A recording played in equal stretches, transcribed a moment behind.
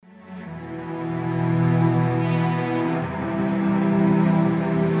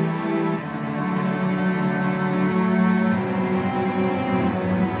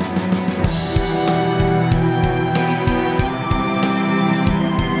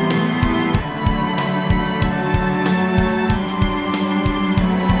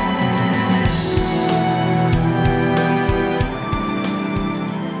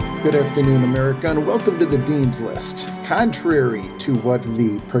Good afternoon, America, and welcome to the Dean's List. Contrary to what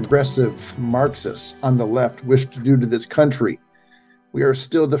the progressive Marxists on the left wish to do to this country, we are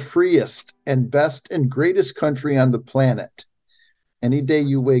still the freest and best and greatest country on the planet. Any day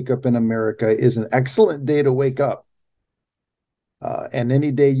you wake up in America is an excellent day to wake up. And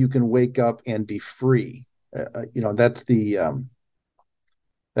any day you can wake up and be free. That's the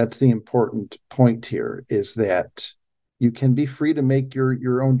important point here, is that you can be free to make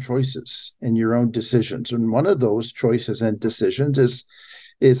your own choices and your own decisions. And one of those choices and decisions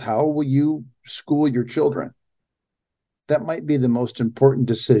is how will you school your children? That might be the most important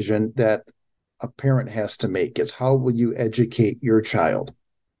decision that a parent has to make, is how will you educate your child?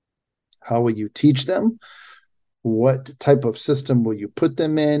 How will you teach them? What type of system will you put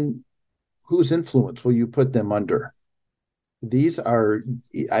them in? Whose influence will you put them under?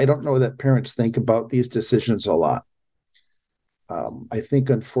 I don't know that parents think about these decisions a lot. I think,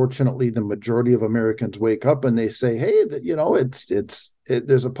 unfortunately, the majority of Americans wake up and they say, "Hey,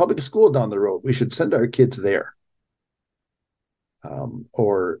 there's a public school down the road. We should send our kids there."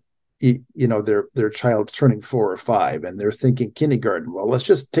 Or their child's turning 4 or 5 and they're thinking kindergarten. Well, let's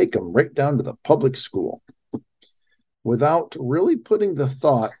just take them right down to the public school, without really putting the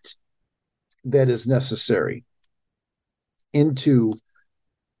thought that is necessary into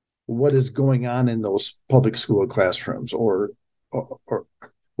what is going on in those public school classrooms, or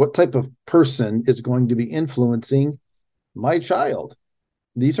what type of person is going to be influencing my child.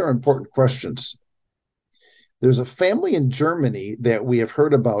 These are important questions. There's a family in Germany that we have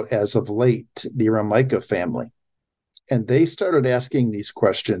heard about as of late, the Romeike family. And they started asking these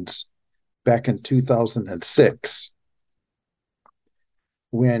questions back in 2006,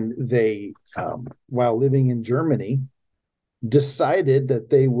 when they, while living in Germany, decided that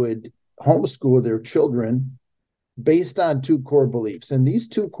they would homeschool their children based on 2 core beliefs. And these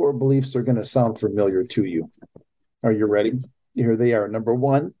 2 core beliefs are going to sound familiar to you. Are you ready? Here they are. Number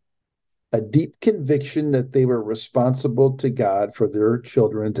 1, a deep conviction that they were responsible to God for their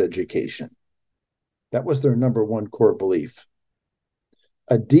children's education. That was their number 1 core belief.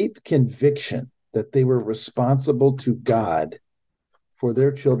 A deep conviction that they were responsible to God for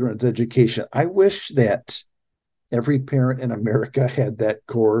their children's education. I wish that every parent in America had that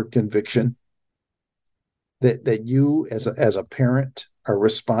core conviction, that you as a parent are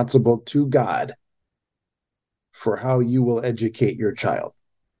responsible to God for how you will educate your child.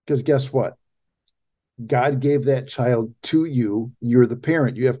 Because guess what? God gave that child to you. You're the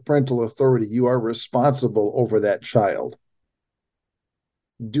parent. You have parental authority. You are responsible over that child.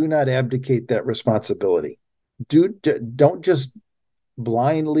 Do not abdicate that responsibility. Don't just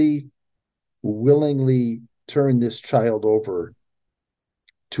blindly, willingly turn this child over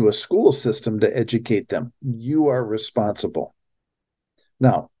to a school system to educate them. You are responsible.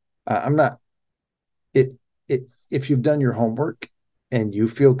 Now, I'm not, if you've done your homework and you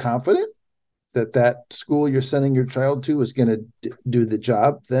feel confident that school you're sending your child to is going to do the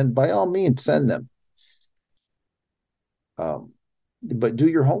job, then by all means send them. But do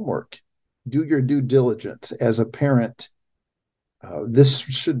your homework. Do your due diligence. As a parent, this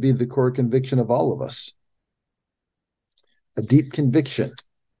should be the core conviction of all of us. A deep conviction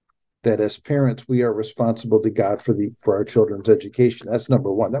that as parents, we are responsible to God for our children's education. That's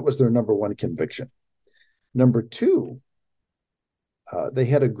number 1. That was their number 1 conviction. Number 2, they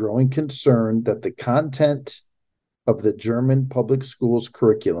had a growing concern that the content of the German public schools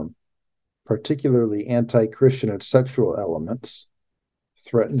curriculum, particularly anti-Christian and sexual elements,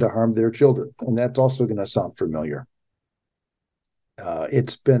 threatened to harm their children. And that's also going to sound familiar.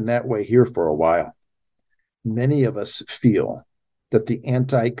 It's been that way here for a while. Many of us feel that the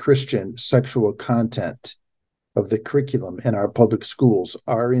anti-Christian sexual content of the curriculum in our public schools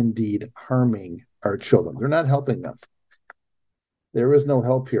are indeed harming our children. They're not helping them. There is no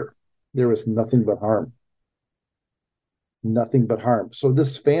help here. There is nothing but harm. Nothing but harm. So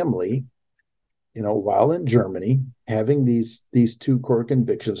this family, while in Germany, having these 2 core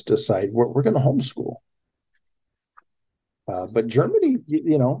convictions, decide we're going to homeschool. But Germany,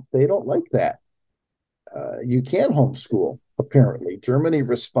 they don't like that. You can't homeschool, apparently. Germany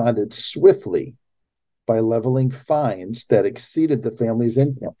responded swiftly by leveling fines that exceeded the family's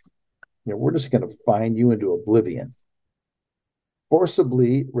income. We're just going to fine you into oblivion.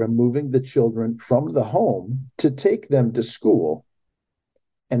 Forcibly removing the children from the home to take them to school,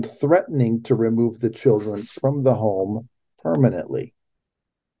 and threatening to remove the children from the home permanently.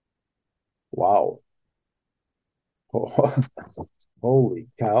 Wow. Holy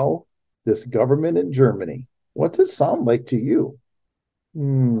cow. This government in Germany. What's it sound like to you?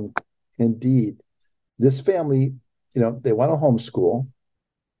 Indeed. This family, they want to homeschool.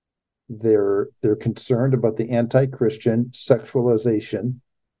 They're concerned about the anti-Christian sexualization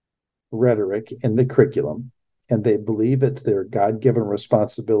rhetoric in the curriculum, and they believe it's their God-given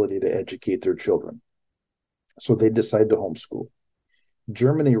responsibility to educate their children. So they decide to homeschool.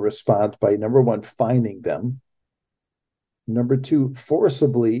 Germany responds by, number one, fining them. Number two,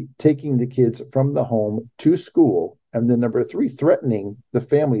 forcibly taking the kids from the home to school. And then number three, threatening the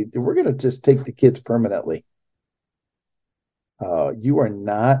family. We're going to just take the kids permanently. You are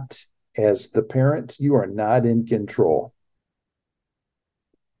not, as the parent, you are not in control.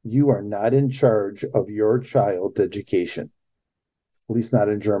 You are not in charge of your child's education, at least not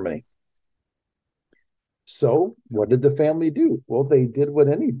in Germany. So what did the family do? Well, they did what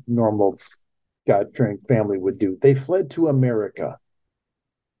any normal God-fearing family would do. They fled to America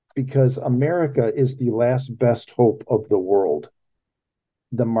because America is the last best hope of the world.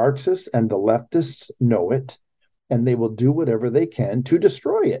 The Marxists and the leftists know it, and they will do whatever they can to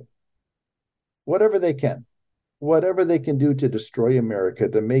destroy it. Whatever they can. Whatever they can do to destroy America,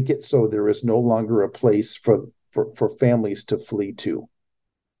 to make it so there is no longer a place for families to flee to.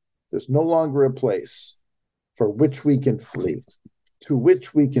 There's no longer a place for which we can flee, to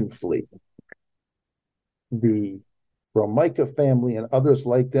which we can flee. The Romeike family and others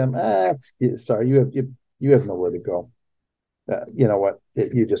like them, sorry, you have nowhere to go. You know what?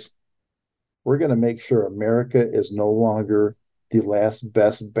 We're going to make sure America is no longer the last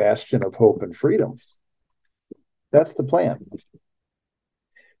best bastion of hope and freedom. That's the plan.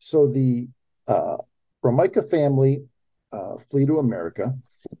 So the Romeike family flee to America,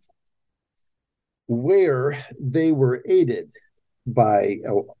 where they were aided by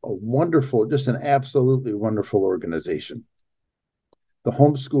a wonderful, just an absolutely wonderful organization, the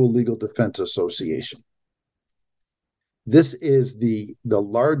Homeschool Legal Defense Association. This is the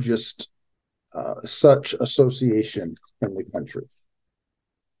largest such association in the country.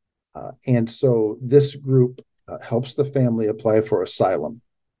 And so this group helps the family apply for asylum.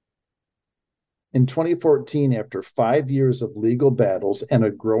 In 2014, after 5 years of legal battles and a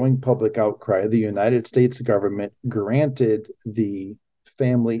growing public outcry, the United States government granted the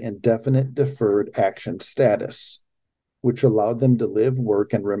family indefinite deferred action status, which allowed them to live,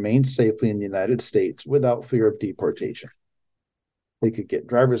 work, and remain safely in the United States without fear of deportation. They could get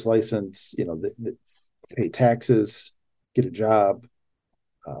driver's license, pay taxes, get a job,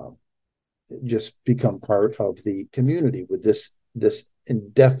 just become part of the community with this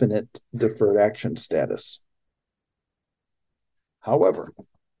indefinite deferred action status. However,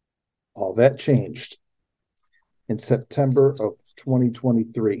 all that changed in September of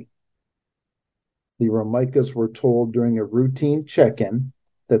 2023. The Romeikes were told during a routine check-in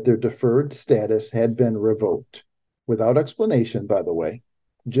that their deferred status had been revoked, without explanation, by the way,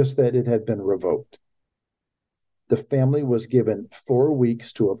 just that it had been revoked. The family was given 4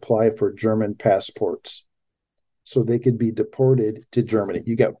 weeks to apply for German passports so they could be deported to Germany.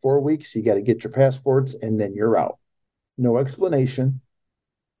 You got 4 weeks, you got to get your passports, and then you're out. No explanation,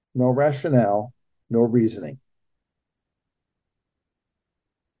 no rationale, no reasoning.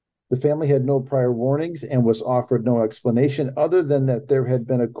 The family had no prior warnings and was offered no explanation other than that there had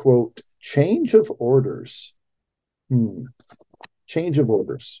been a, quote, change of orders. Change of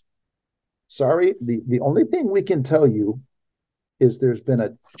orders. Sorry, the only thing we can tell you is there's been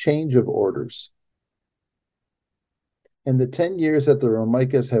a change of orders. In the 10 years that the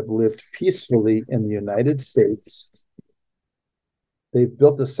Romeikes have lived peacefully in the United States, they've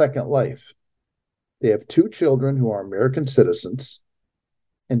built a second life. They have 2 children who are American citizens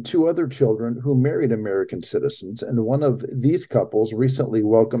and 2 other children who married American citizens, and one of these couples recently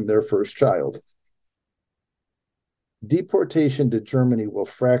welcomed their first child. Deportation to Germany will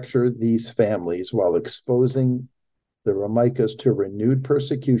fracture these families while exposing the Romeikes to renewed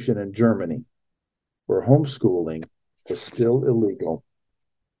persecution in Germany, where homeschooling is still illegal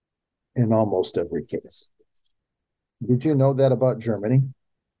in almost every case. Did you know that about Germany?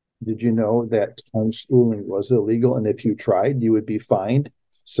 Did you know that homeschooling was illegal, and if you tried, you would be fined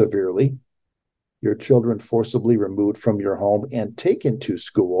severely, your children forcibly removed from your home and taken to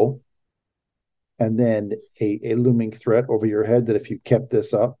school, and then a looming threat over your head that if you kept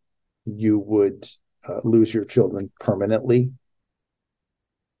this up, you would lose your children permanently?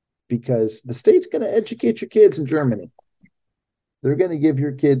 Because the state's going to educate your kids in Germany. They're going to give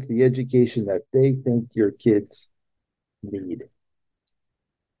your kids the education that they think your kids need.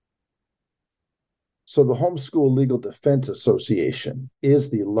 So the Homeschool Legal Defense Association is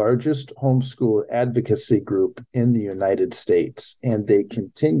the largest homeschool advocacy group in the United States, and they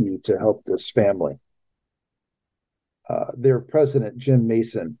continue to help this family. Their president, Jim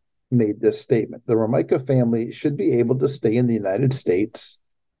Mason, made this statement: the Romeike family should be able to stay in the United States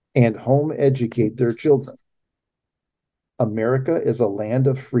and home educate their children. America is a land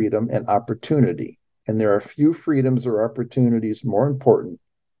of freedom and opportunity, and there are few freedoms or opportunities more important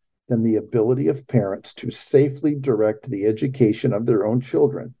than the ability of parents to safely direct the education of their own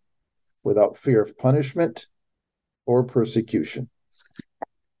children without fear of punishment or persecution.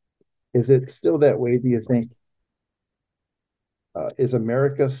 Is it still that way, do you think? Is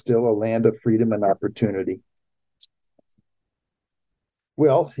America still a land of freedom and opportunity?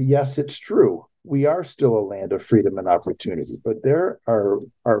 Well, yes, it's true. We are still a land of freedom and opportunity, but there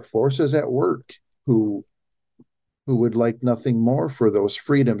are forces at work who would like nothing more for those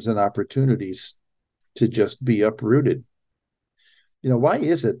freedoms and opportunities to just be uprooted. Why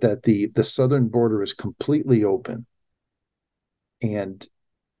is it that the southern border is completely open and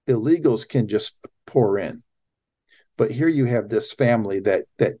illegals can just pour in? But here you have this family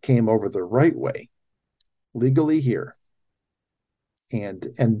that came over the right way, legally here.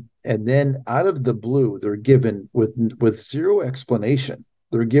 And then out of the blue, they're given with zero explanation.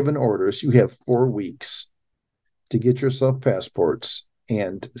 They're given orders. You have 4 weeks to get yourself passports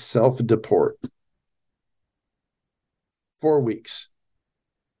and self-deport. 4 weeks.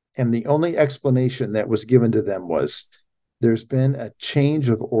 And the only explanation that was given to them was there's been a change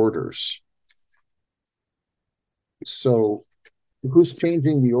of orders. So who's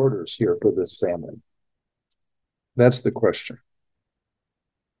changing the orders here for this family? That's the question.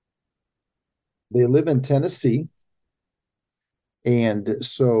 They live in Tennessee. And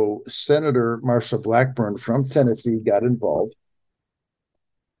so Senator Marsha Blackburn from Tennessee got involved.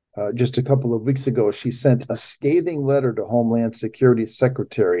 Just a couple of weeks ago, she sent a scathing letter to Homeland Security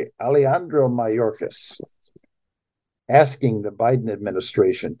Secretary Alejandro Mayorkas, asking the Biden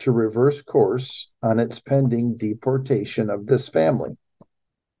administration to reverse course on its pending deportation of this family,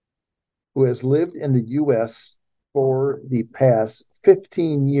 who has lived in the U.S. for the past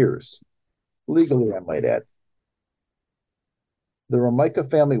 15 years, legally, I might add. The Romeike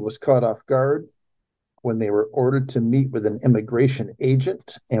family was caught off guard when they were ordered to meet with an immigration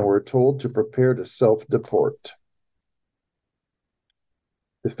agent and were told to prepare to self-deport.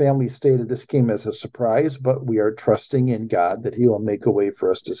 The family stated this came as a surprise, but we are trusting in God that he will make a way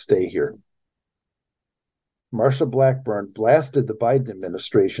for us to stay here. Marsha Blackburn blasted the Biden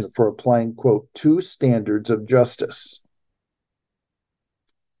administration for applying, quote, 2 standards of justice.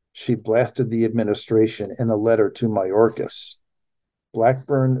 She blasted the administration in a letter to Mayorkas.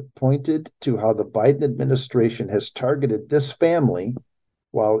 Blackburn pointed to how the Biden administration has targeted this family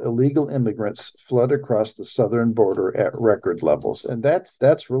while illegal immigrants flood across the southern border at record levels. And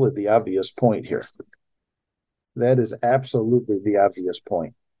that's really the obvious point here. That is absolutely the obvious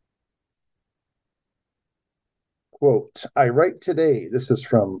point. Quote, I write today, this is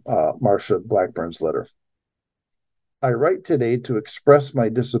from Marsha Blackburn's letter. I write today to express my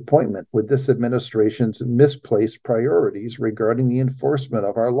disappointment with this administration's misplaced priorities regarding the enforcement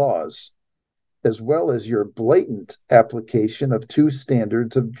of our laws, as well as your blatant application of 2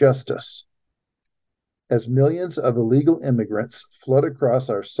 standards of justice. As millions of illegal immigrants flood across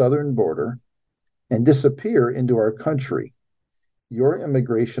our southern border and disappear into our country, your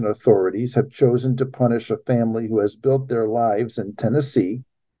immigration authorities have chosen to punish a family who has built their lives in Tennessee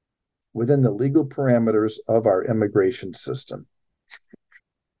within the legal parameters of our immigration system.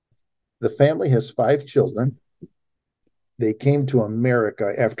 The family has 5 children. They came to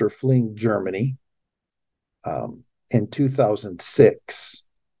America after fleeing Germany in 2006,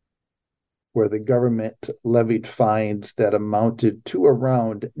 where the government levied fines that amounted to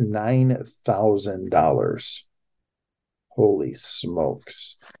around $9,000. Holy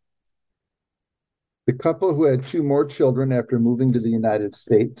smokes. The couple, who had 2 more children after moving to the United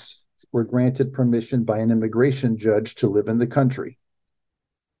States, were granted permission by an immigration judge to live in the country.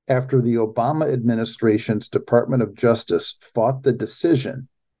 After the Obama administration's Department of Justice fought the decision,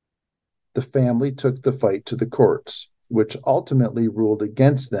 the family took the fight to the courts, which ultimately ruled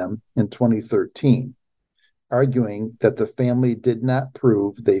against them in 2013, arguing that the family did not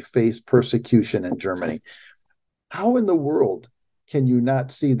prove they faced persecution in Germany. How in the world can you not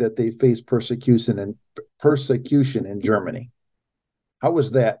see that they face persecution in Germany? How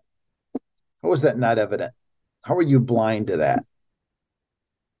is that not evident? How are you blind to that?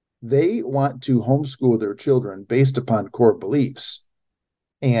 They want to homeschool their children based upon core beliefs.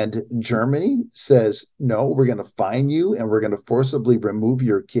 And Germany says, no, we're going to fine you and we're going to forcibly remove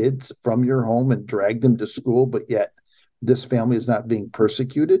your kids from your home and drag them to school, but yet this family is not being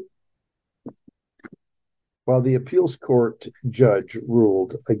persecuted. While the appeals court judge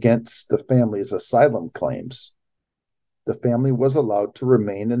ruled against the family's asylum claims, the family was allowed to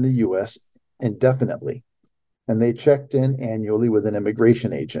remain in the U.S. indefinitely, and they checked in annually with an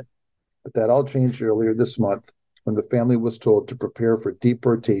immigration agent. But that all changed earlier this month when the family was told to prepare for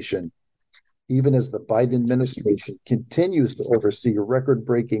deportation, even as the Biden administration continues to oversee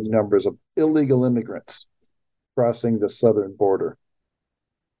record-breaking numbers of illegal immigrants crossing the southern border.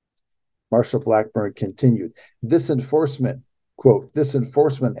 Marsha Blackburn continued, this enforcement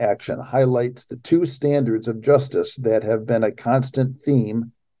action highlights the two standards of justice that have been a constant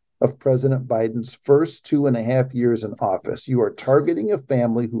theme of President Biden's first 2.5 years in office. You are targeting a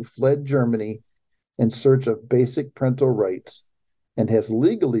family who fled Germany in search of basic parental rights and has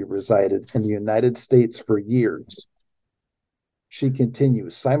legally resided in the United States for years. She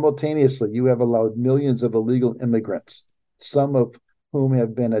continues, simultaneously, you have allowed millions of illegal immigrants, some of whom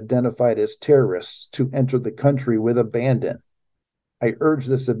have been identified as terrorists, to enter the country with abandon. I urge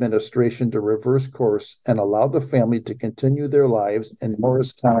this administration to reverse course and allow the family to continue their lives in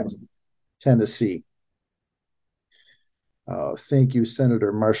Morristown, Tennessee. Thank you,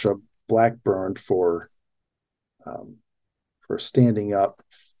 Senator Marsha Blackburn, for standing up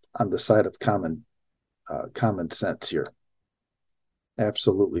on the side of common sense here.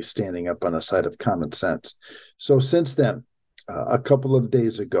 Absolutely standing up on the side of common sense. So since then, a couple of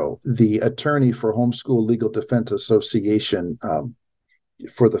days ago, the attorney for Homeschool Legal Defense Association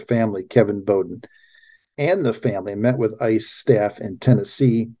for the family, Kevin Bowden, and the family met with ICE staff in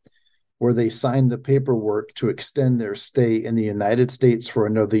Tennessee, where they signed the paperwork to extend their stay in the United States for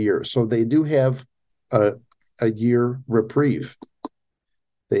another year. So they do have a year reprieve.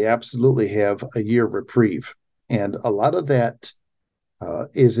 They absolutely have a year reprieve. And a lot of that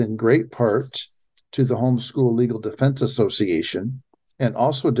is in great part to the Homeschool Legal Defense Association and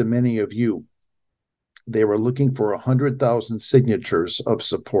also to many of you. They were looking for 100,000 signatures of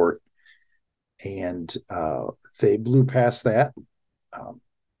support, and they blew past that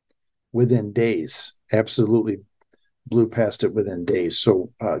within days. Absolutely blew past it within days.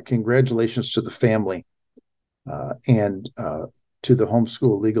 So congratulations to the family and to the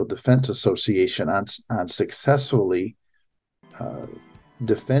Homeschool Legal Defense Association on successfully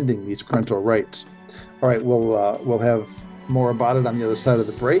defending these parental rights. All right, we'll have more about it on the other side of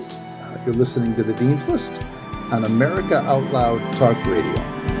the break. You're listening to The Dean's List on America Out Loud Talk Radio.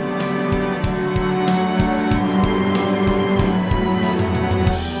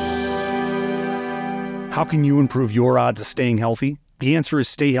 How can you improve your odds of staying healthy? The answer is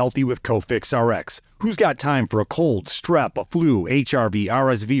stay healthy with Cofix RX. Who's got time for a cold, strep, a flu, HRV,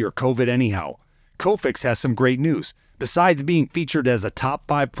 RSV, or COVID anyhow? Cofix has some great news. Besides being featured as a top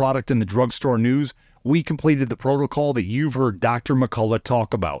 5 product in the drugstore news, we completed the protocol that you've heard Dr. McCullough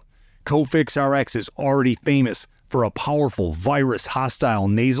talk about. Cofix RX is already famous for a powerful virus-hostile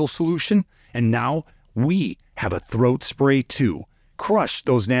nasal solution, and now we have a throat spray too. Crush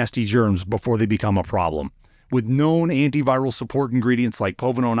those nasty germs before they become a problem. With known antiviral support ingredients like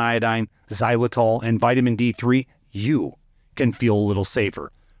povidone iodine, xylitol, and vitamin D3, you can feel a little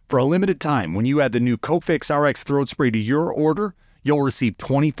safer. For a limited time, when you add the new Cofix RX throat spray to your order, you'll receive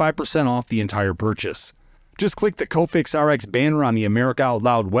 25% off the entire purchase. Just click the Cofix RX banner on the America Out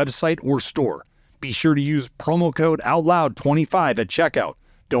Loud website or store. Be sure to use promo code OUTLOUD25 at checkout.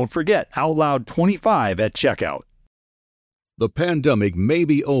 Don't forget OUTLOUD25 at checkout. The pandemic may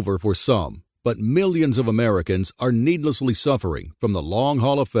be over for some, but millions of Americans are needlessly suffering from the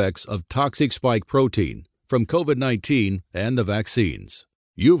long-haul effects of toxic spike protein from COVID-19 and the vaccines.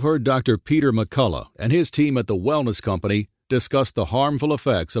 You've heard Dr. Peter McCullough and his team at the Wellness Company discuss the harmful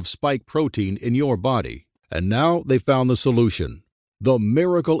effects of spike protein in your body. And now they found the solution, the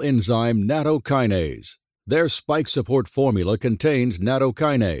miracle enzyme nattokinase. Their spike support formula contains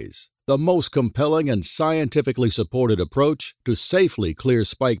nattokinase, the most compelling and scientifically supported approach to safely clear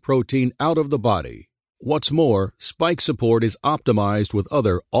spike protein out of the body. What's more, spike support is optimized with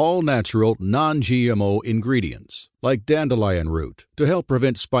other all-natural, non-GMO ingredients, like dandelion root, to help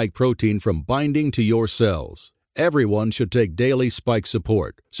prevent spike protein from binding to your cells. Everyone should take daily spike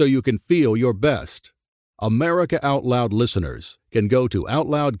support so you can feel your best. America Out Loud listeners can go to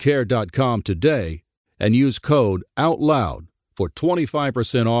OutLoudCare.com today and use code OUTLOUD for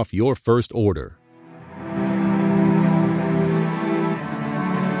 25% off your first order.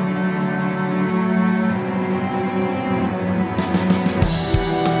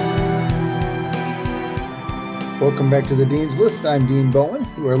 Welcome back to the Dean's List. I'm Dean Bowen.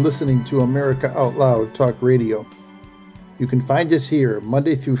 You are listening to America Out Loud Talk Radio. You can find us here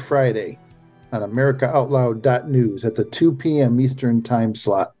Monday through Friday on AmericaOutloud.news at the 2 p.m. Eastern time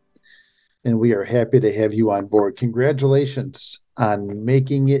slot. And we are happy to have you on board. Congratulations on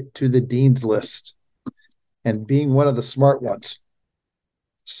making it to the Dean's List and being one of the smart ones.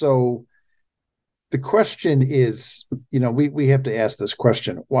 So The question is, we have to ask this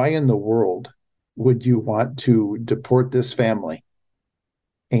question. Why in the world would you want to deport this family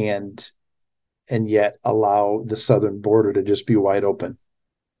and yet allow the southern border to just be wide open?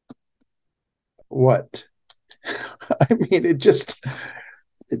 What? I mean,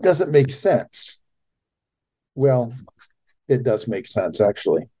 it doesn't make sense. Well, it does make sense,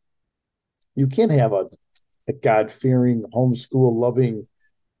 actually. You can't have a God-fearing, homeschool-loving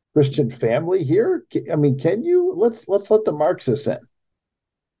Christian family here. I mean, can you? Let's let the Marxists in.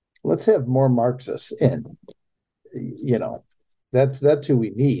 Let's have more Marxists in. That's who we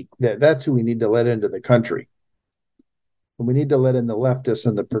need. That's who we need to let into the country. And we need to let in the leftists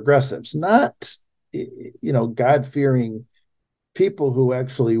and the progressives, not God-fearing people who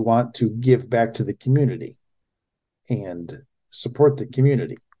actually want to give back to the community and support the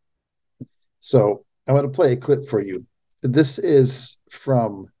community. So I want to play a clip for you. This is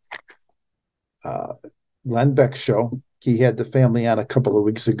from Glenn Beck's show. He had the family on a couple of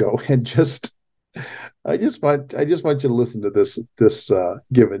weeks ago, and I just want you to listen to this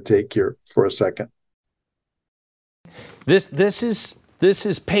give and take here for a second. This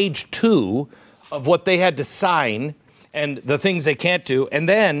is page 2 of what they had to sign and the things they can't do, and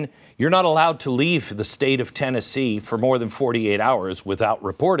then you're not allowed to leave the state of Tennessee for more than 48 hours without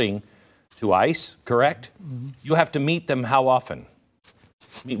reporting to ICE, correct? Mm-hmm. You have to meet them how often?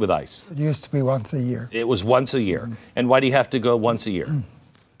 Meet with ICE. It used to be once a year. It was once a year. Mm-hmm. And why do you have to go once a year?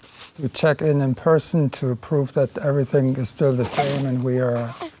 To check in person to prove that everything is still the same and we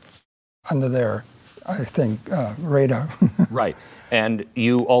are under their, I think, radar. Right. And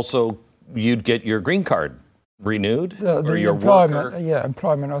you'd get your green card renewed? Or your employment,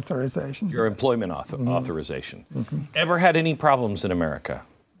 employment authorization. Your employment authorization. Mm-hmm. Ever had any problems in America?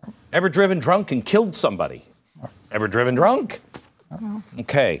 Ever driven drunk and killed somebody? Ever driven drunk?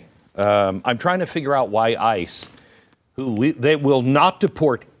 Okay. I'm trying to figure out why ICE, they will not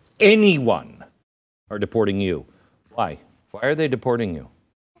deport anyone, are deporting you. Why? Why are they deporting you?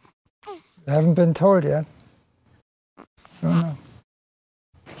 I haven't been told yet. Don't know.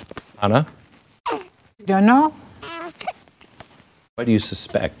 Anna? Don't know. What do you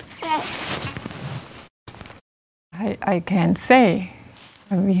suspect? I can't say.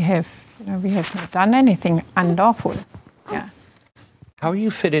 We have not done anything unlawful. Yeah. How you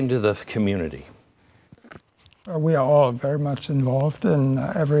fit into the community? We are all very much involved in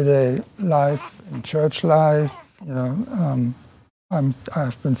everyday life, in church life.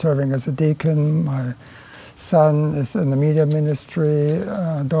 I've been serving as a deacon. My son is in the media ministry,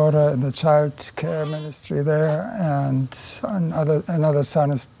 daughter in the child care ministry there, and another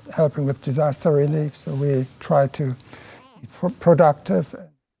son is helping with disaster relief. So we try to be productive.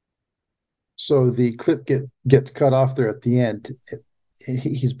 So the clip gets cut off there at the end.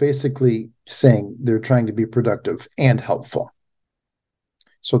 He's basically saying they're trying to be productive and helpful.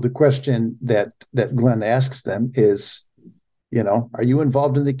 So the question that Glenn asks them is, are you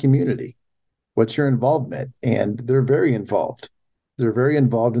involved in the community? What's your involvement? And they're very involved. They're very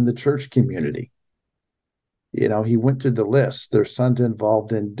involved in the church community. He went through the list. Their son's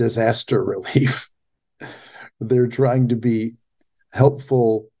involved in disaster relief. They're trying to be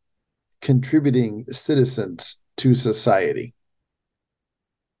helpful, contributing citizens to society.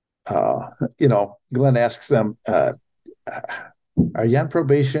 Glenn asks them, are you on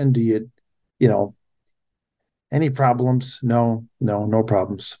probation? Do you, any problems? No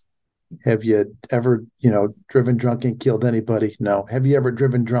problems. Have you ever, driven drunk and killed anybody? No. Have you ever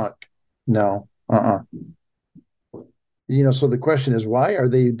driven drunk? No. So the question is, why are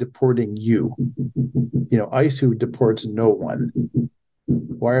they deporting you? ICE, who deports no one.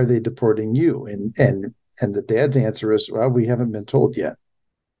 Why are they deporting you? And the dad's answer is, well, we haven't been told yet.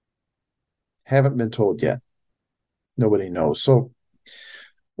 Haven't been told yet. Nobody knows. So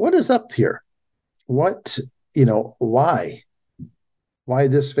what is up here? What, why? Why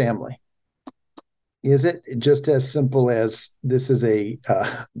this family? Is it just as simple as this is a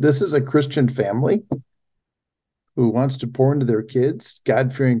Christian family who wants to pour into their kids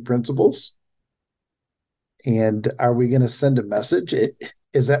God-fearing principles? And are we going to send a message?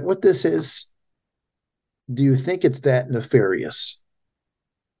 Is that what this is? Do you think it's that nefarious?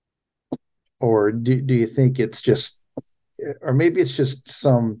 Or do you think it's just, or maybe it's just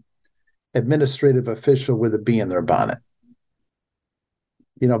some administrative official with a bee in their bonnet?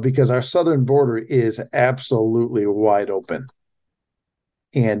 Because our southern border is absolutely wide open.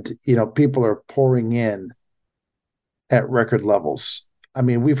 And, people are pouring in at record levels. I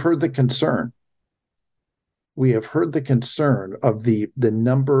mean, we've heard the concern. We have heard the concern of the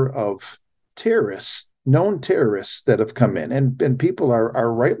number of terrorists, known terrorists that have come in. And people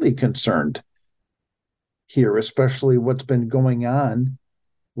are rightly concerned here, especially what's been going on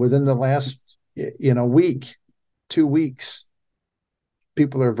within the last, week, 2 weeks.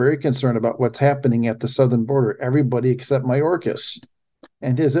 People are very concerned about what's happening at the southern border. Everybody except Mayorkas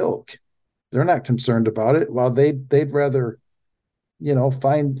and his ilk. They're not concerned about it. While they'd rather,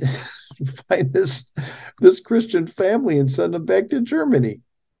 find find this Christian family and send them back to Germany.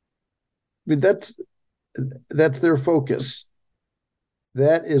 I mean, that's their focus.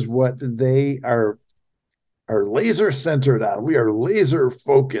 That is what they are laser centered on. We are laser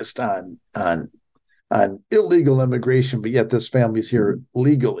focused on illegal immigration, but yet this family's here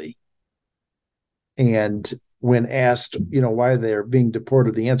legally. And when asked, why they're being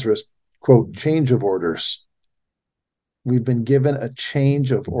deported, the answer is, quote, change of orders. We've been given a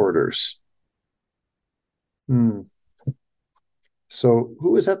change of orders. So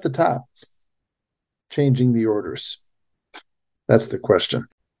who is at the top changing the orders? That's the question.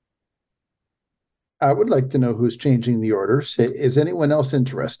 I would like to know who's changing the orders. Is anyone else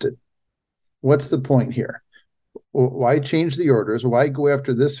interested? What's the point here? Why change the orders? Why go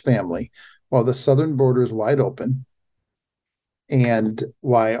after this family while the southern border is wide open? And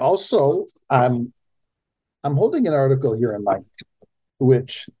why also, I'm holding an article here in mind,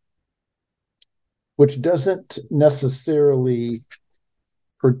 which doesn't necessarily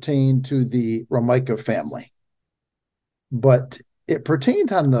pertain to the Romeike family, but it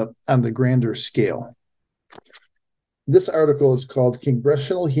pertains on the grander scale. This article is called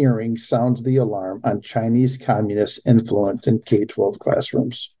 "Congressional Hearing Sounds the Alarm on Chinese Communist Influence in K-12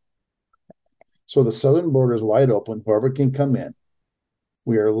 Classrooms." So the southern border is wide open, whoever can come in.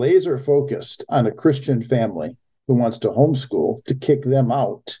 We are laser focused on a Christian family who wants to homeschool to kick them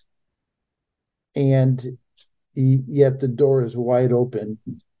out. And yet the door is wide open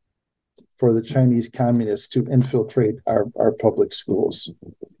for the Chinese communists to infiltrate our public schools.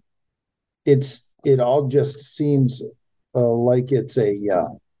 It all just seems like it's a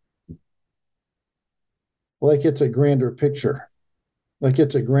grander picture, like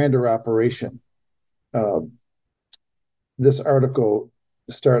it's a grander operation. This article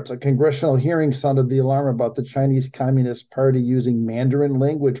starts, "A congressional hearing sounded the alarm about the Chinese Communist Party using Mandarin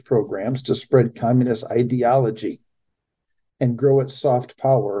language programs to spread communist ideology and grow its soft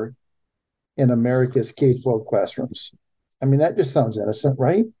power in America's K-12 classrooms." I mean, that just sounds innocent,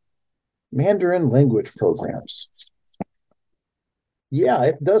 right? Mandarin language programs. Yeah,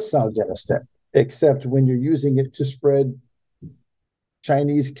 it does sound innocent, except when you're using it to spread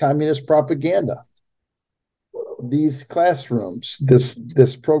Chinese communist propaganda. These classrooms,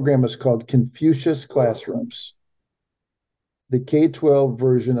 this program is called Confucius Classrooms, the K-12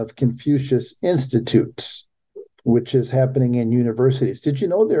 version of Confucius Institutes, which is happening in universities. Did you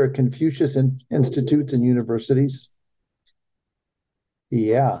know there are Confucius Institutes in universities?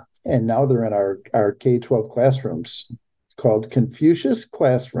 Yeah, and now they're in our K-12 classrooms, called Confucius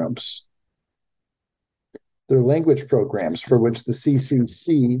Classrooms. They're language programs for which the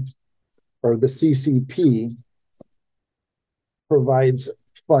CCC or the CCP provides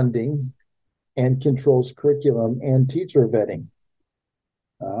funding and controls curriculum and teacher vetting.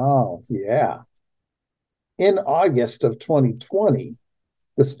 Oh, yeah. In August of 2020,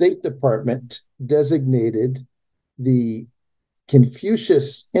 the State Department designated the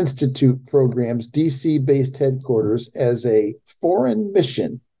Confucius Institute program's DC-based headquarters as a foreign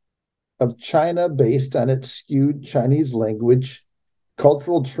mission of China based on its skewed Chinese language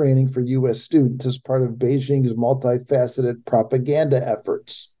cultural training for U.S. students as part of Beijing's multifaceted propaganda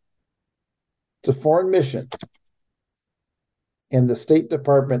efforts. It's a foreign mission. And the State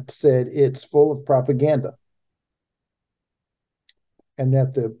Department said it's full of propaganda, and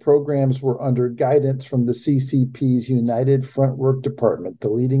that the programs were under guidance from the CCP's United Front Work Department, the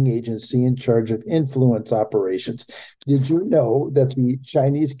leading agency in charge of influence operations. Did you know that the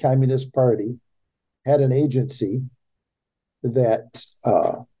Chinese Communist Party had an agency that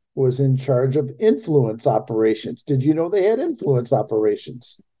was in charge of influence operations? Did you know they had influence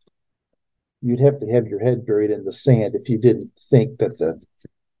operations? You'd have to have your head buried in the sand if you didn't think that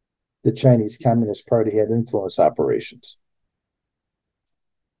the Chinese Communist Party had influence operations.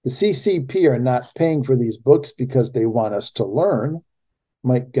 The CCP are not paying for these books because they want us to learn,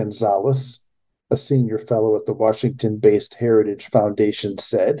 Mike Gonzalez, a senior fellow at the Washington-based Heritage Foundation,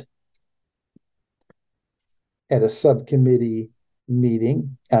 said at a subcommittee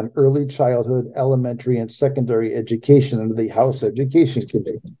meeting on early childhood, elementary, and secondary education under the House Education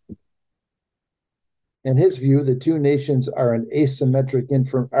Committee. In his view, the two nations are at an asymmetric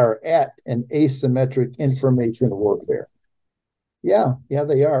information warfare. Yeah,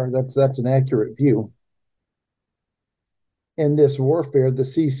 they are. That's an accurate view. In this warfare, the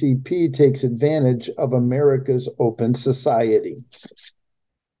CCP takes advantage of America's open society,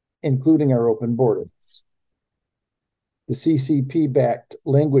 including our open borders. The CCP-backed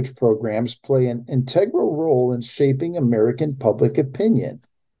language programs play an integral role in shaping American public opinion.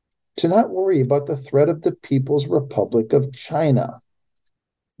 To not worry about the threat of the People's Republic of China,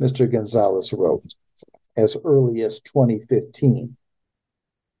 Mr. Gonzalez wrote as early as 2015.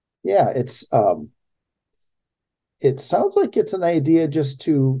 Yeah, it sounds like it's an idea just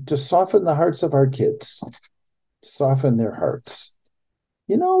to soften the hearts of our kids, soften their hearts.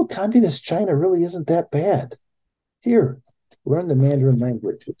 You know, communist China really isn't that bad. Here, learn the Mandarin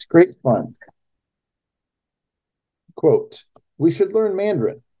language. It's great fun. Quote, we should learn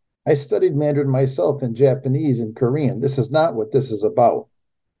Mandarin. I studied Mandarin myself and Japanese and Korean. This is not what this is about.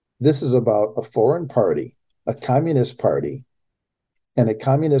 This is about a foreign party, a communist party, and a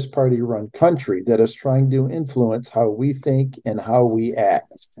communist party-run country that is trying to influence how we think and how we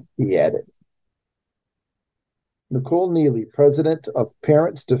act, he added. Nicole Neely, president of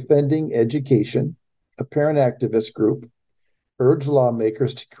Parents Defending Education, a parent activist group, urged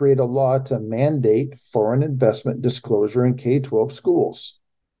lawmakers to create a law to mandate foreign investment disclosure in K-12 schools,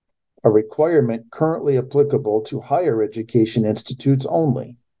 a requirement currently applicable to higher education institutes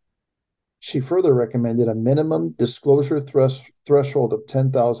only. She further recommended a minimum disclosure threshold of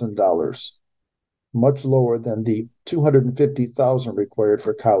 $10,000, much lower than the $250,000 required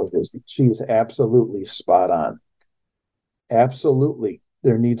for colleges. She is absolutely spot on. Absolutely,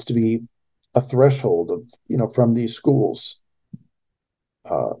 there needs to be a threshold of, from these schools,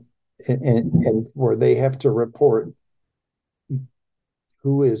 and where they have to report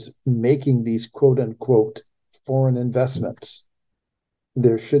who is making these quote unquote foreign investments.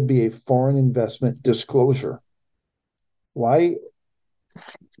 There should be a foreign investment disclosure. Why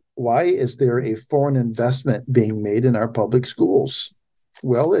is there a foreign investment being made in our public schools?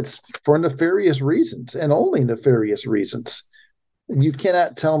 Well, it's for nefarious reasons and only nefarious reasons. You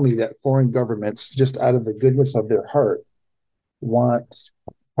cannot tell me that foreign governments, just out of the goodness of their heart, want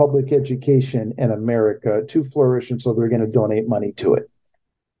public education in America to flourish, and so they're going to donate money to it.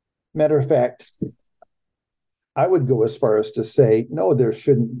 Matter of fact, I would go as far as to say, no, there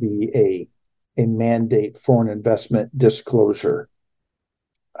shouldn't be a mandate foreign investment disclosure.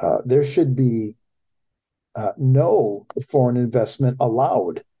 There should be no foreign investment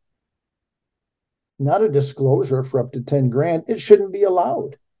allowed. Not a disclosure for up to 10 grand. It shouldn't be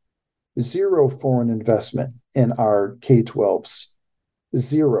allowed. Zero foreign investment in our K-12s.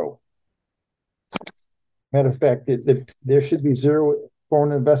 Zero. Matter of fact, there should be zero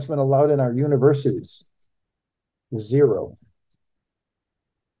foreign investment allowed in our universities. Zero.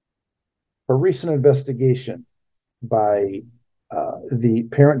 A recent investigation by the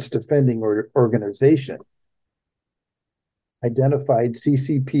Parents Defending Organization identified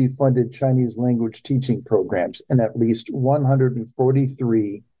CCP-funded Chinese language teaching programs in at least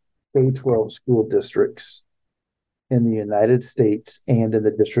 143 K-12 school districts in the United States and in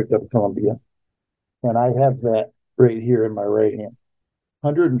the District of Columbia. And I have that right here in my right hand.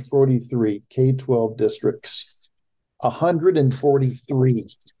 143 K-12 districts. 143.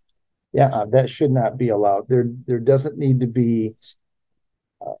 Yeah, that should not be allowed. There doesn't need to be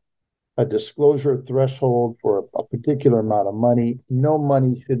a disclosure threshold for a particular amount of money. No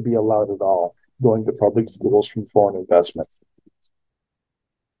money should be allowed at all going to public schools from foreign investment.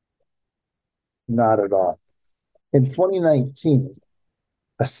 Not at all. In 2019,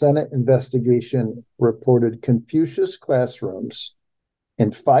 a Senate investigation reported Confucius classrooms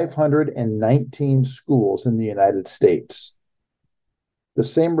in 519 schools in the United States. The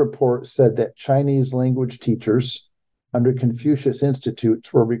same report said that Chinese language teachers under Confucius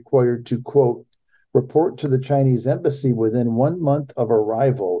Institutes were required to, quote, report to the Chinese embassy within 1 month of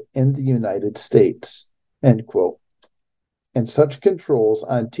arrival in the United States, end quote. And such controls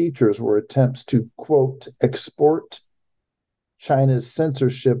on teachers were attempts to, quote, export China's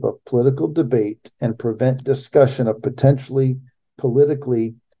censorship of political debate and prevent discussion of potentially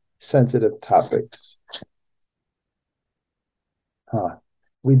politically sensitive topics.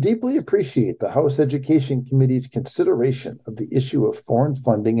 We deeply appreciate the House Education Committee's consideration of the issue of foreign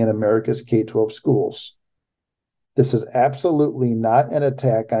funding in America's K-12 schools. This is absolutely not an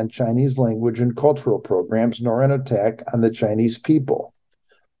attack on Chinese language and cultural programs, nor an attack on the Chinese people,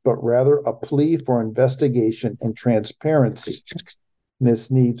 but rather a plea for investigation and transparency,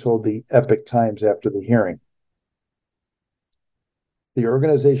 Ms. Nee told the Epoch Times after the hearing. The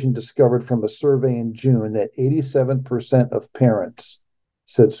organization discovered from a survey in June that 87% of parents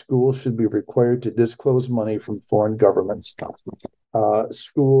said schools should be required to disclose money from foreign governments.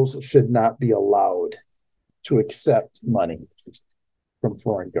 Schools should not be allowed to accept money from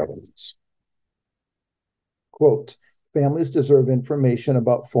foreign governments. Quote, families deserve information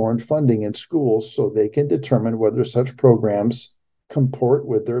about foreign funding in schools so they can determine whether such programs comport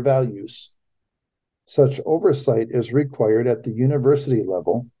with their values. Such oversight is required at the university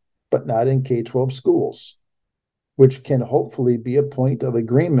level, but not in K-12 schools, which can hopefully be a point of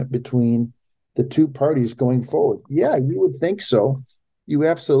agreement between the two parties going forward. Yeah, you would think so. You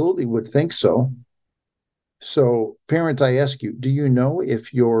absolutely would think so. So, parent, I ask you, do you know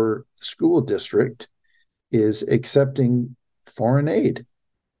if your school district is accepting foreign aid?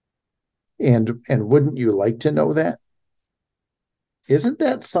 And wouldn't you like to know that? Isn't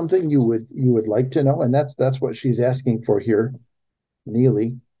that something you would like to know? And that's what she's asking for here.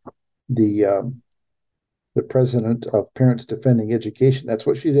 Neely, the president of Parents Defending Education, that's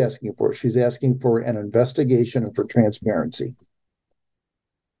what she's asking for. She's asking for an investigation and for transparency,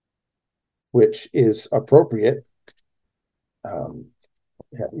 which is appropriate.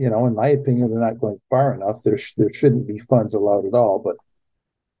 In my opinion, they're not going far enough. There shouldn't be funds allowed at all. But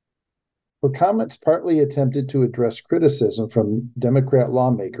her comments partly attempted to address criticism from Democrat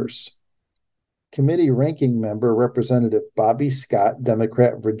lawmakers. Committee ranking member Representative Bobby Scott,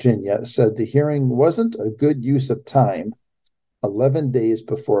 Democrat, Virginia, said the hearing wasn't a good use of time 11 days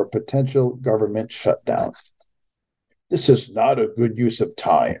before a potential government shutdown. This is not a good use of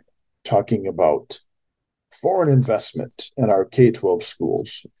time, talking about foreign investment in our K-12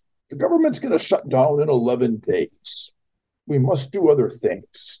 schools. The government's going to shut down in 11 days. We must do other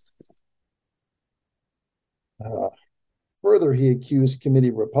things. Further, he accused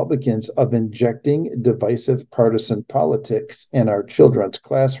committee Republicans of injecting divisive partisan politics in our children's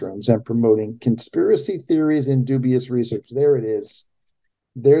classrooms and promoting conspiracy theories and dubious research. There it is.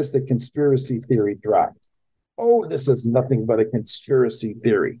 There's the conspiracy theory drop. Oh, this is nothing but a conspiracy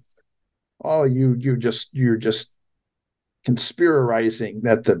theory. Oh, you're just conspirizing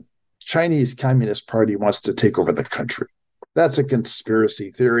that the Chinese Communist Party wants to take over the country. That's a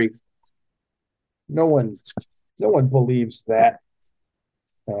conspiracy theory. No one believes that.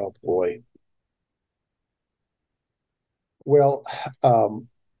 Oh boy. Well,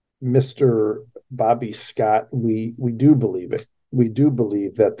 Mr. Bobby Scott, we do believe it. We do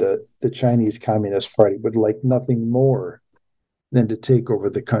believe that the Chinese Communist Party would like nothing more than to take over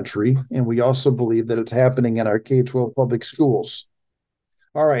the country. And we also believe that it's happening in our K-12 public schools.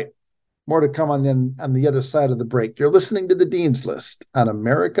 All right. More to come on the other side of the break. You're listening to the Dean's List on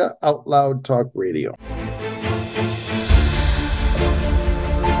America Out Loud Talk Radio.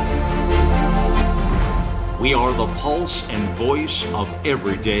 We are the pulse and voice of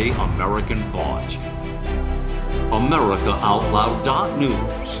everyday American thought.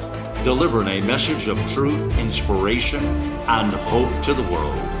 AmericaOutloud.news, delivering a message of truth, inspiration, and hope to the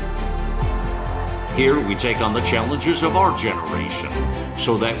world. Here we take on the challenges of our generation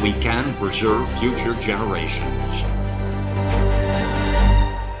so that we can preserve future generations.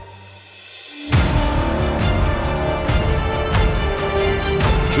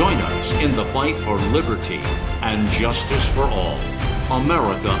 Join us in the fight for liberty and justice for all.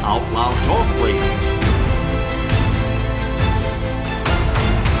 America Out Loud Talk Radio.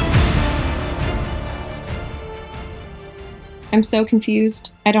 I'm so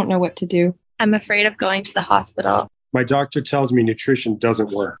confused. I don't know what to do. I'm afraid of going to the hospital. My doctor tells me nutrition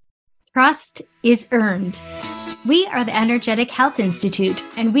doesn't work. Trust is earned. We are the Energetic Health Institute,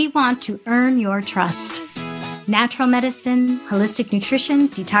 and we want to earn your trust. Natural medicine, holistic nutrition,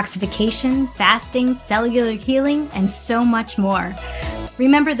 detoxification, fasting, cellular healing, and so much more.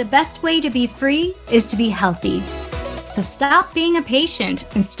 Remember, the best way to be free is to be healthy. So stop being a patient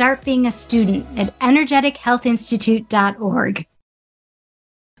and start being a student at energetichealthinstitute.org.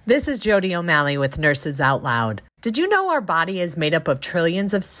 This is Jody O'Malley with Nurses Out Loud. Did you know our body is made up of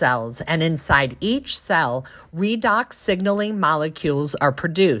trillions of cells, and inside each cell, redox signaling molecules are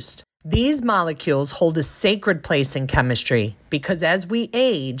produced? These molecules hold a sacred place in chemistry because as we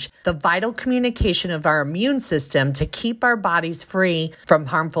age, the vital communication of our immune system to keep our bodies free from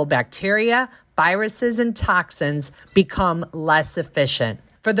harmful bacteria, viruses, and toxins become less efficient.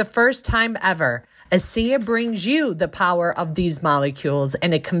 For the first time ever, ASEA brings you the power of these molecules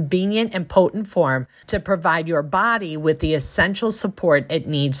in a convenient and potent form to provide your body with the essential support it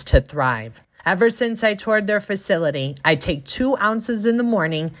needs to thrive. Ever since I toured their facility, I take 2 ounces in the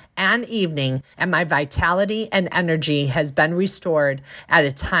morning and evening, and my vitality and energy has been restored at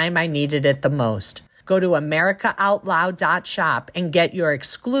a time I needed it the most. Go to AmericaOutloud.shop and get your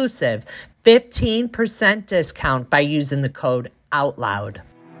exclusive 15% discount by using the code OUTLOUD.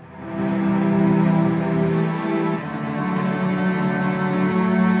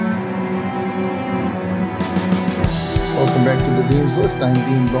 back to the Dean's List. I'm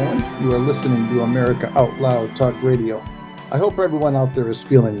Dean Bowen. You are listening to America Out Loud Talk Radio. I hope everyone out there is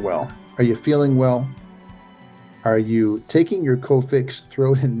feeling well. Are you feeling well? Are you taking your Cofix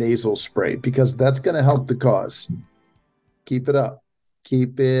throat and nasal spray? Because that's going to help the cause. Keep it up.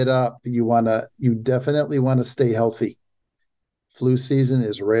 Keep it up. You definitely want to stay healthy. Flu season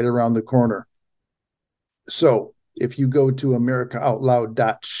is right around the corner. So if you go to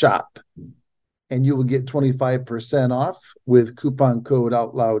americaoutloud.shop, and you will get 25% off with coupon code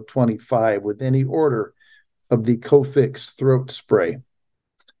OUTLOUD25 with any order of the Cofix throat spray.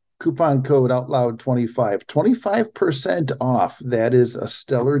 Coupon code OUTLOUD25, 25% off. That is a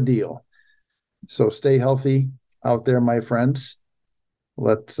stellar deal. So stay healthy out there, my friends.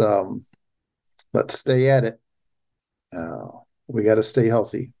 Let's stay at it. We got to stay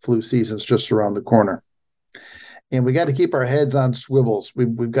healthy. Flu season's just around the corner. And we got to keep our heads on swivels.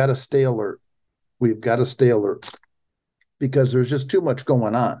 We've got to stay alert. We've got to stay alert because there's just too much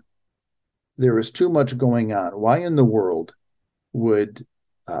going on. There is too much going on. Why in the world would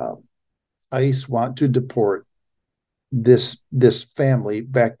ICE want to deport this family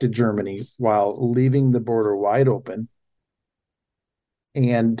back to Germany while leaving the border wide open?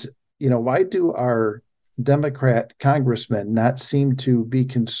 And, why do our Democrat congressmen not seem to be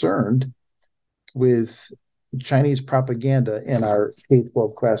concerned with Chinese propaganda in our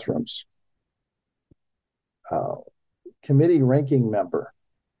K-12 classrooms? Committee ranking member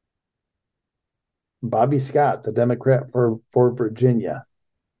Bobby Scott, the Democrat for Virginia,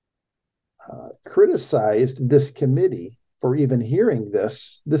 criticized this committee for even hearing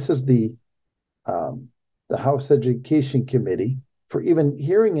this. This is the House Education Committee, for even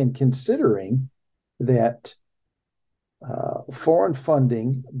hearing and considering that foreign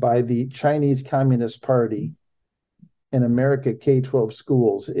funding by the Chinese Communist Party in America K-12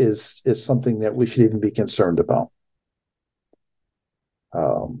 schools is something that we should even be concerned about.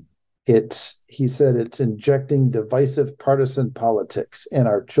 He said it's injecting divisive partisan politics in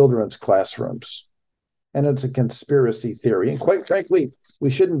our children's classrooms. And it's a conspiracy theory. And quite frankly, we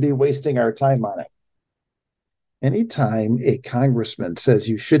shouldn't be wasting our time on it. Anytime a congressman says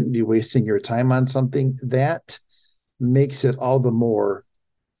you shouldn't be wasting your time on something, that makes it all the more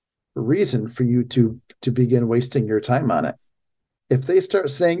reason for you to begin wasting your time on it. If they start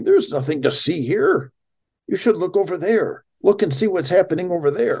saying there's nothing to see here, you should look over there, look and see what's happening over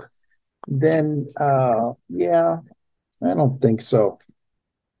there, then I don't think so.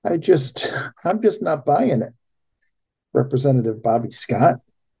 I'm just not buying it. Representative Bobby Scott,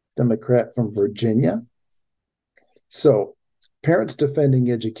 Democrat from Virginia. So Parents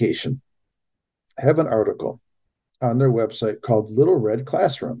Defending Education have an article on their website called Little Red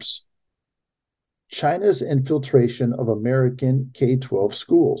Classrooms: China's Infiltration of American K-12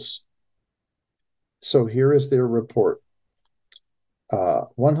 Schools. So here is their report.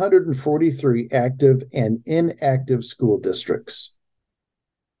 143 active and inactive school districts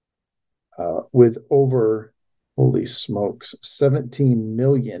with over, holy smokes, $17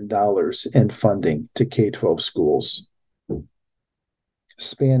 million in funding to K-12 schools,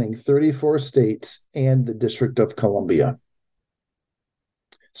 spanning 34 states and the District of Columbia.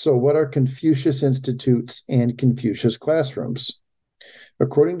 So what are Confucius Institutes and Confucius classrooms?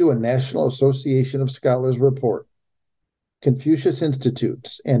 According to a National Association of Scholars report, Confucius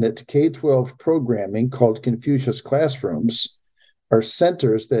Institutes and its K-12 programming called Confucius Classrooms are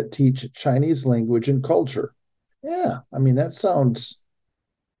centers that teach Chinese language and culture. Yeah, I mean, that sounds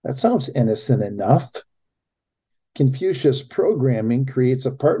innocent enough. Confucius programming creates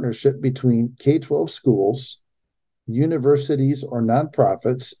a partnership between K-12 schools, universities or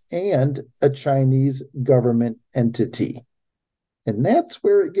nonprofits, and a Chinese government entity. And that's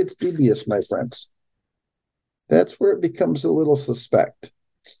where it gets dubious, my friends. That's where it becomes a little suspect.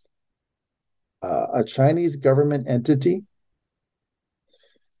 A Chinese government entity.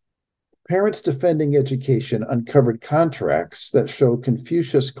 Parents Defending Education uncovered contracts that show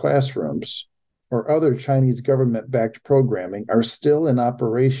Confucius classrooms or other Chinese government-backed programming are still in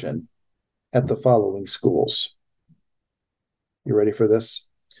operation at the following schools. You ready for this?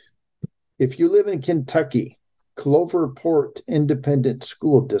 If you live in Kentucky, Cloverport Independent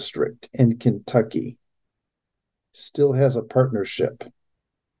School District in Kentucky still has a partnership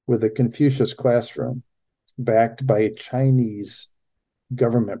with a Confucius classroom backed by a Chinese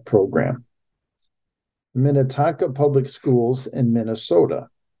government program. Minnetonka Public Schools in Minnesota.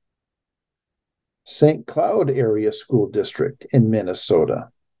 St. Cloud Area School District in Minnesota.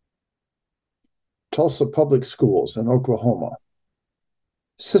 Tulsa Public Schools in Oklahoma.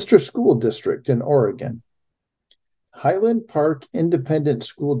 Sister School District in Oregon. Highland Park Independent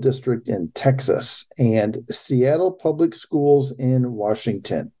School District in Texas and Seattle Public Schools in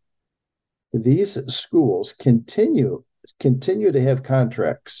Washington. These schools continue to have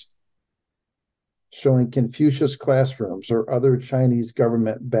contracts showing Confucius classrooms or other Chinese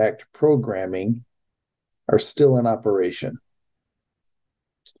government-backed programming are still in operation.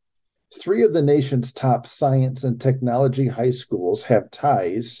 3 of the nation's top science and technology high schools have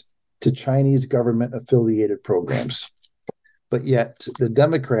ties to Chinese government-affiliated programs. But yet, the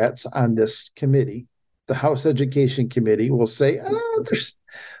Democrats on this committee, the House Education Committee, will say,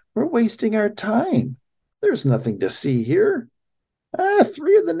 we're wasting our time. There's nothing to see here.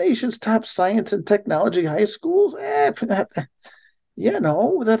 3 of the nation's top science and technology high schools? That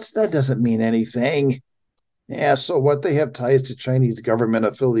doesn't mean anything. Yeah, so what? They have ties to Chinese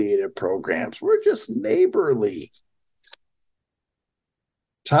government-affiliated programs. We're just neighborly.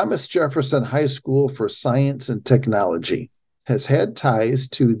 Thomas Jefferson High School for Science and Technology has had ties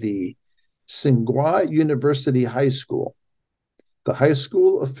to the Tsinghua University High School, the high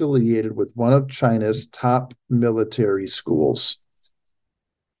school affiliated with one of China's top military schools.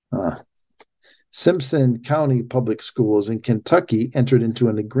 Simpson County Public Schools in Kentucky entered into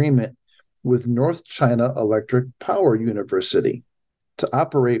an agreement with North China Electric Power University to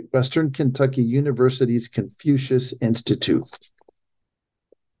operate Western Kentucky University's Confucius Institute.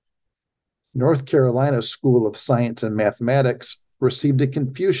 North Carolina School of Science and Mathematics received a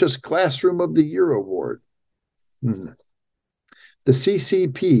Confucius Classroom of the Year award. The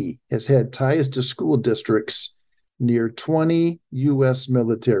CCP has had ties to school districts near 20 U.S.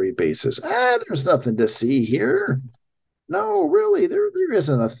 military bases. There's nothing to see here. No, really, there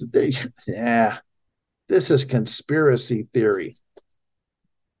isn't this is conspiracy theory.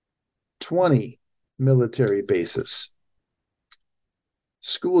 20 military bases.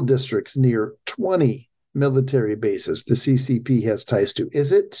 School districts near 20 military bases the CCP has ties to.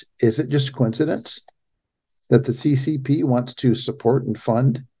 Is it just coincidence that the CCP wants to support and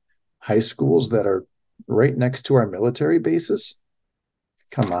fund high schools that are right next to our military bases?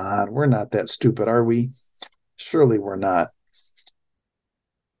 Come on, we're not that stupid, are we? Surely we're not.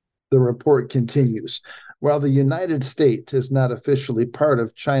 The report continues. While the United States is not officially part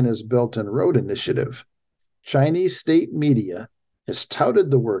of China's Belt and Road Initiative, Chinese state media has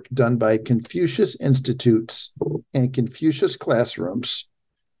touted the work done by Confucius Institutes and Confucius classrooms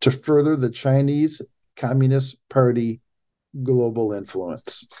to further the Chinese Communist Party global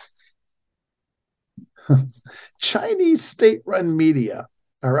influence. Chinese state-run media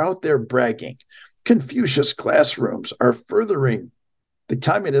are out there bragging Confucius classrooms are furthering the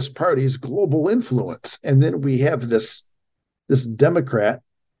Communist Party's global influence. And then we have this Democrat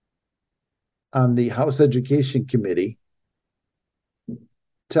on the House Education Committee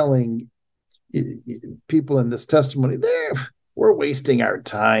telling people in this testimony, we're wasting our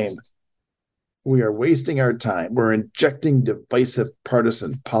time. We are wasting our time. We're injecting divisive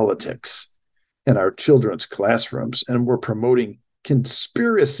partisan politics in our children's classrooms, and we're promoting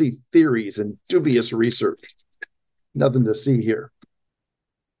conspiracy theories and dubious research. Nothing to see here.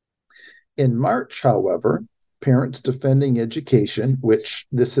 In March, however, Parents Defending Education, which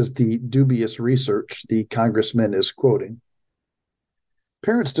this is the dubious research the congressman is quoting,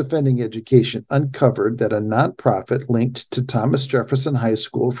 Parents Defending Education uncovered that a nonprofit linked to Thomas Jefferson High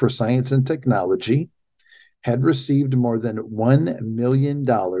School for Science and Technology had received more than $1 million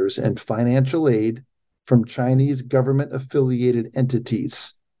in financial aid from Chinese government-affiliated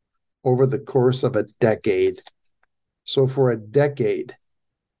entities over the course of a decade. So for a decade,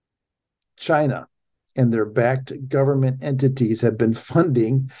 China and their backed government entities have been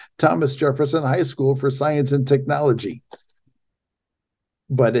funding Thomas Jefferson High School for Science and Technology.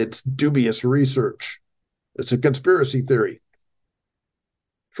 But it's dubious research. It's a conspiracy theory.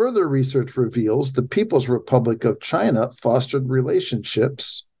 Further research reveals the People's Republic of China fostered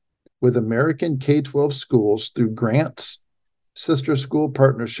relationships with American K-12 schools through grants, sister school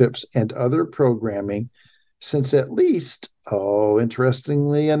partnerships, and other programming since at least,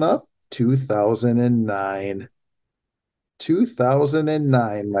 interestingly enough, 2009.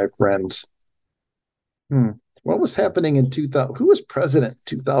 2009, my friends. What was happening in 2000? Who was president in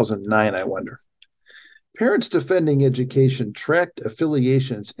 2009, I wonder? Parents Defending Education tracked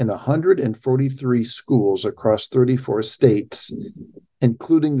affiliations in 143 schools across 34 states,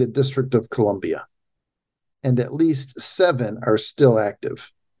 including the District of Columbia, and at least 7 are still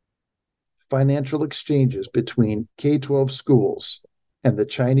active. Financial exchanges between K-12 schools and the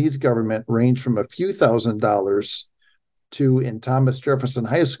Chinese government range from a few $1,000s to, in Thomas Jefferson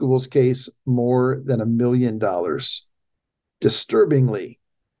High School's case, more than $1 million. Disturbingly,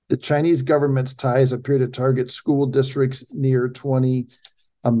 The Chinese government's ties appear to target school districts near 20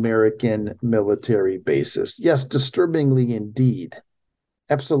 American military bases. Yes, disturbingly indeed.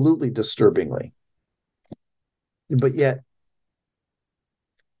 Absolutely disturbingly. But yet,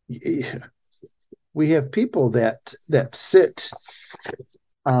 we have people that sit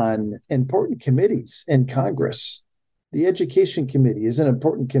on important committees in Congress. The Education Committee is an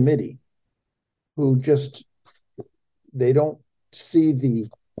important committee who just, they don't see the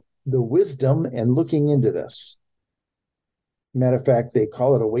wisdom in looking into this. Matter of fact, they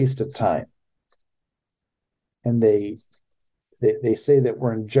call it a waste of time. And they say that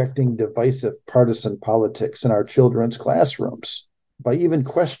we're injecting divisive partisan politics in our children's classrooms by even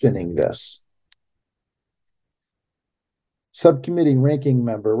questioning this. Subcommittee ranking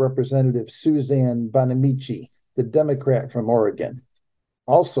member, Representative Suzanne Bonamici, the Democrat from Oregon,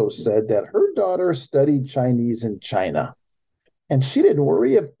 also said that her daughter studied Chinese in China, and she didn't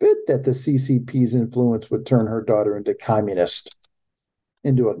worry a bit that the CCP's influence would turn her daughter into a communist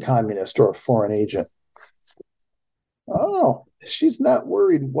or a foreign agent. Oh, she's not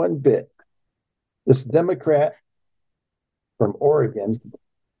worried one bit. This Democrat from Oregon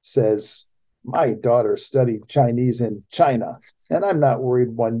says, my daughter studied Chinese in China, and I'm not worried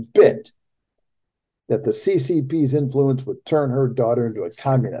one bit that the CCP's influence would turn her daughter into a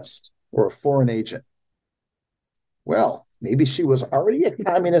communist or a foreign agent. Well, maybe she was already a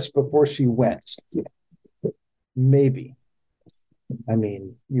communist before she went. Maybe. I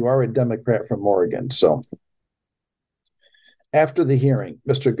mean, you are a Democrat from Oregon, so. After the hearing,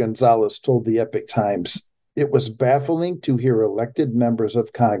 Mr. Gonzalez told the Epoch Times, it was baffling to hear elected members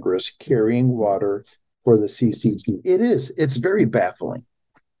of Congress carrying water for the CCP. It is. It's very baffling.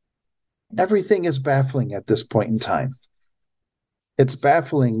 Everything is baffling at this point in time. It's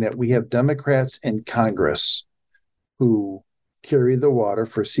baffling that we have Democrats in Congress who carry the water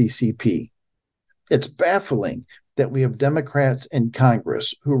for CCP. It's baffling that we have Democrats in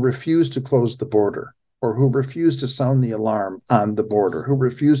Congress who refuse to close the border, or who refuse to sound the alarm on the border, who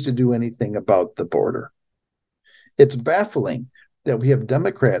refuse to do anything about the border. It's baffling that we have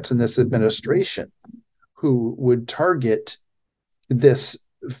Democrats in this administration who would target this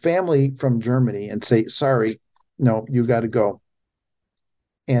family from Germany and say, sorry, no, you got to go.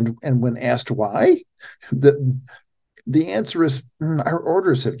 And when asked why, the answer is our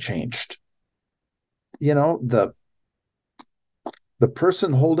orders have changed. You know, the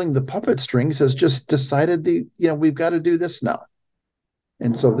person holding the puppet strings has just decided we've got to do this now.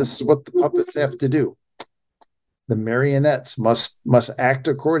 And so this is what the puppets have to do. The marionettes must act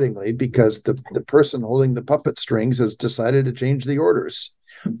accordingly because the person holding the puppet strings has decided to change the orders.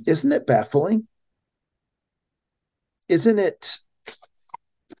 Isn't it baffling? Isn't it?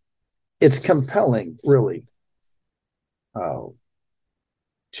 It's compelling, really,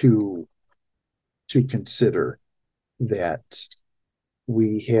 to consider that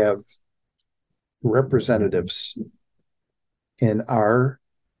we have representatives in our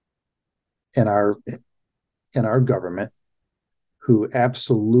government who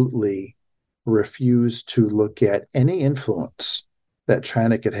absolutely refuse to look at any influence that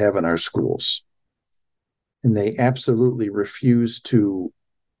China could have in our schools. And they absolutely refuse to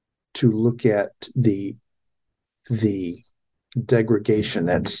look at the degradation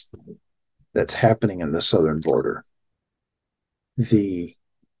that's happening in the southern border. They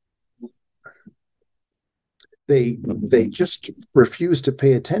just refuse to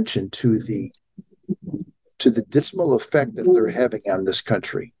pay attention to the dismal effect that they're having on this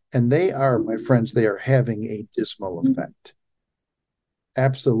country. And they are, my friends, they are having a dismal effect.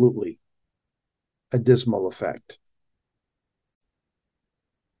 Absolutely a dismal effect.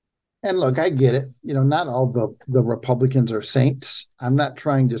 And look, I get it. You know, not all the Republicans are saints. I'm not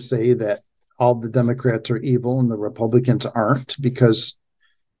trying to say that all the Democrats are evil and the Republicans aren't, because,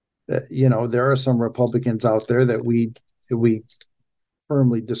 there are some Republicans out there that we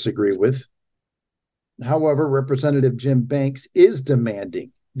firmly disagree with. However, Representative Jim Banks is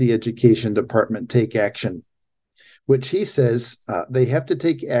demanding the Education Department take action, which he says they have to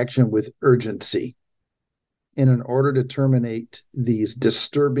take action with urgency in order to terminate these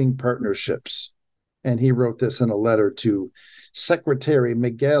disturbing partnerships. And he wrote this in a letter to Secretary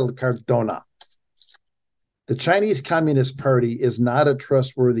Miguel Cardona. The Chinese Communist Party is not a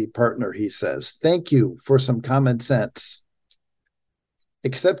trustworthy partner, he says. Thank you for some common sense.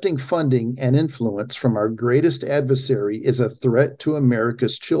 Accepting funding and influence from our greatest adversary is a threat to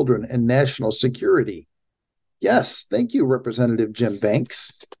America's children and national security. Yes, thank you, Representative Jim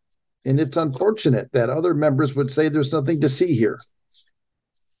Banks. And it's unfortunate that other members would say there's nothing to see here.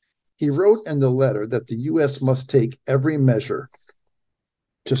 He wrote in the letter that the U.S. must take every measure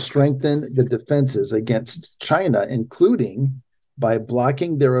to strengthen the defenses against China, including by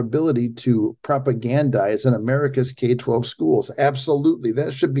blocking their ability to propagandize in America's K-12 schools. Absolutely.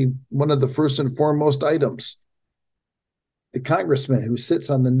 That should be one of the first and foremost items. The congressman who sits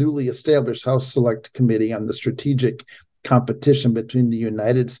on the newly established House Select Committee on the Strategic Competition between the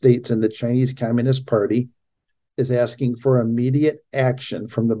United States and the Chinese Communist Party is asking for immediate action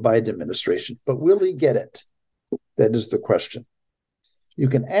from the Biden administration. But will he get it? That is the question. You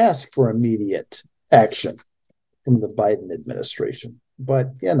can ask for immediate action from the Biden administration, but,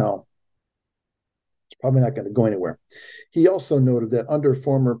 it's probably not going to go anywhere. He also noted that under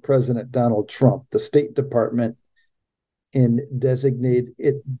former President Donald Trump, the State Department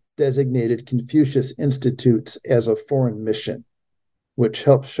designated Confucius Institutes as a foreign mission, which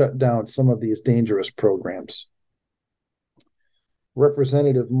helped shut down some of these dangerous programs.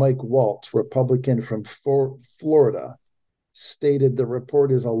 Representative Mike Waltz, Republican from Florida, stated the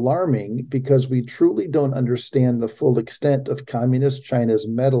report is alarming because we truly don't understand the full extent of Communist China's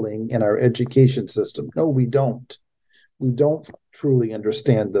meddling in our education system. No, we don't. We don't truly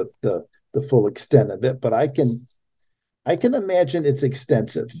understand the full extent of it, but I can imagine it's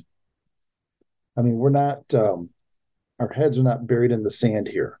extensive. I mean, we're not, our heads are not buried in the sand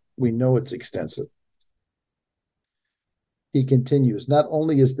here. We know it's extensive. He continues, not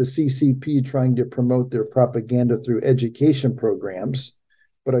only is the CCP trying to promote their propaganda through education programs,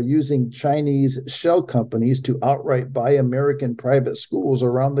 but are using Chinese shell companies to outright buy American private schools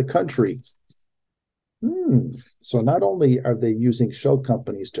around the country. So not only are they using shell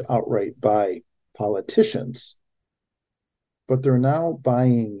companies to outright buy politicians, but they're now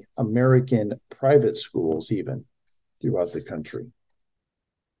buying American private schools even throughout the country.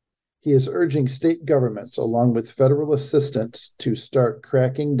 He is urging state governments, along with federal assistance, to start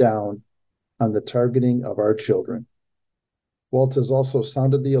cracking down on the targeting of our children. Waltz has also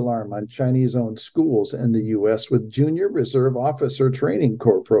sounded the alarm on Chinese-owned schools in the U.S. with junior reserve officer training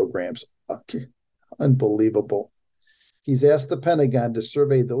corps programs. Okay. Unbelievable. He's asked the Pentagon to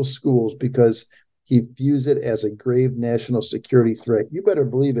survey those schools because he views it as a grave national security threat. You better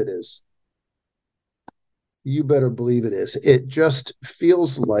believe it is. You better believe it is. It just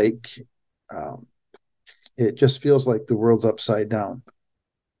feels like the world's upside down.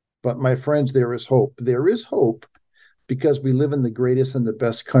 But my friends, there is hope. There is hope because we live in the greatest and the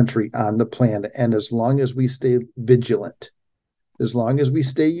best country on the planet. And as long as we stay vigilant, as long as we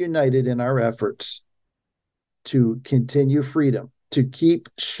stay united in our efforts to continue freedom, to keep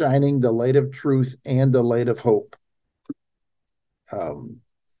shining the light of truth and the light of hope,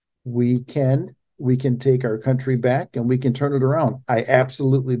 we can take our country back and we can turn it around. I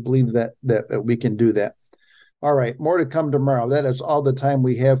absolutely believe that we can do that. All right, more to come tomorrow. That is all the time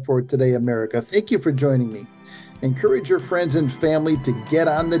we have for today, America. Thank you for joining me. Encourage your friends and family to get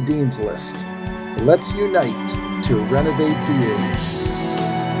on the Dean's List. Let's unite to renovate the age.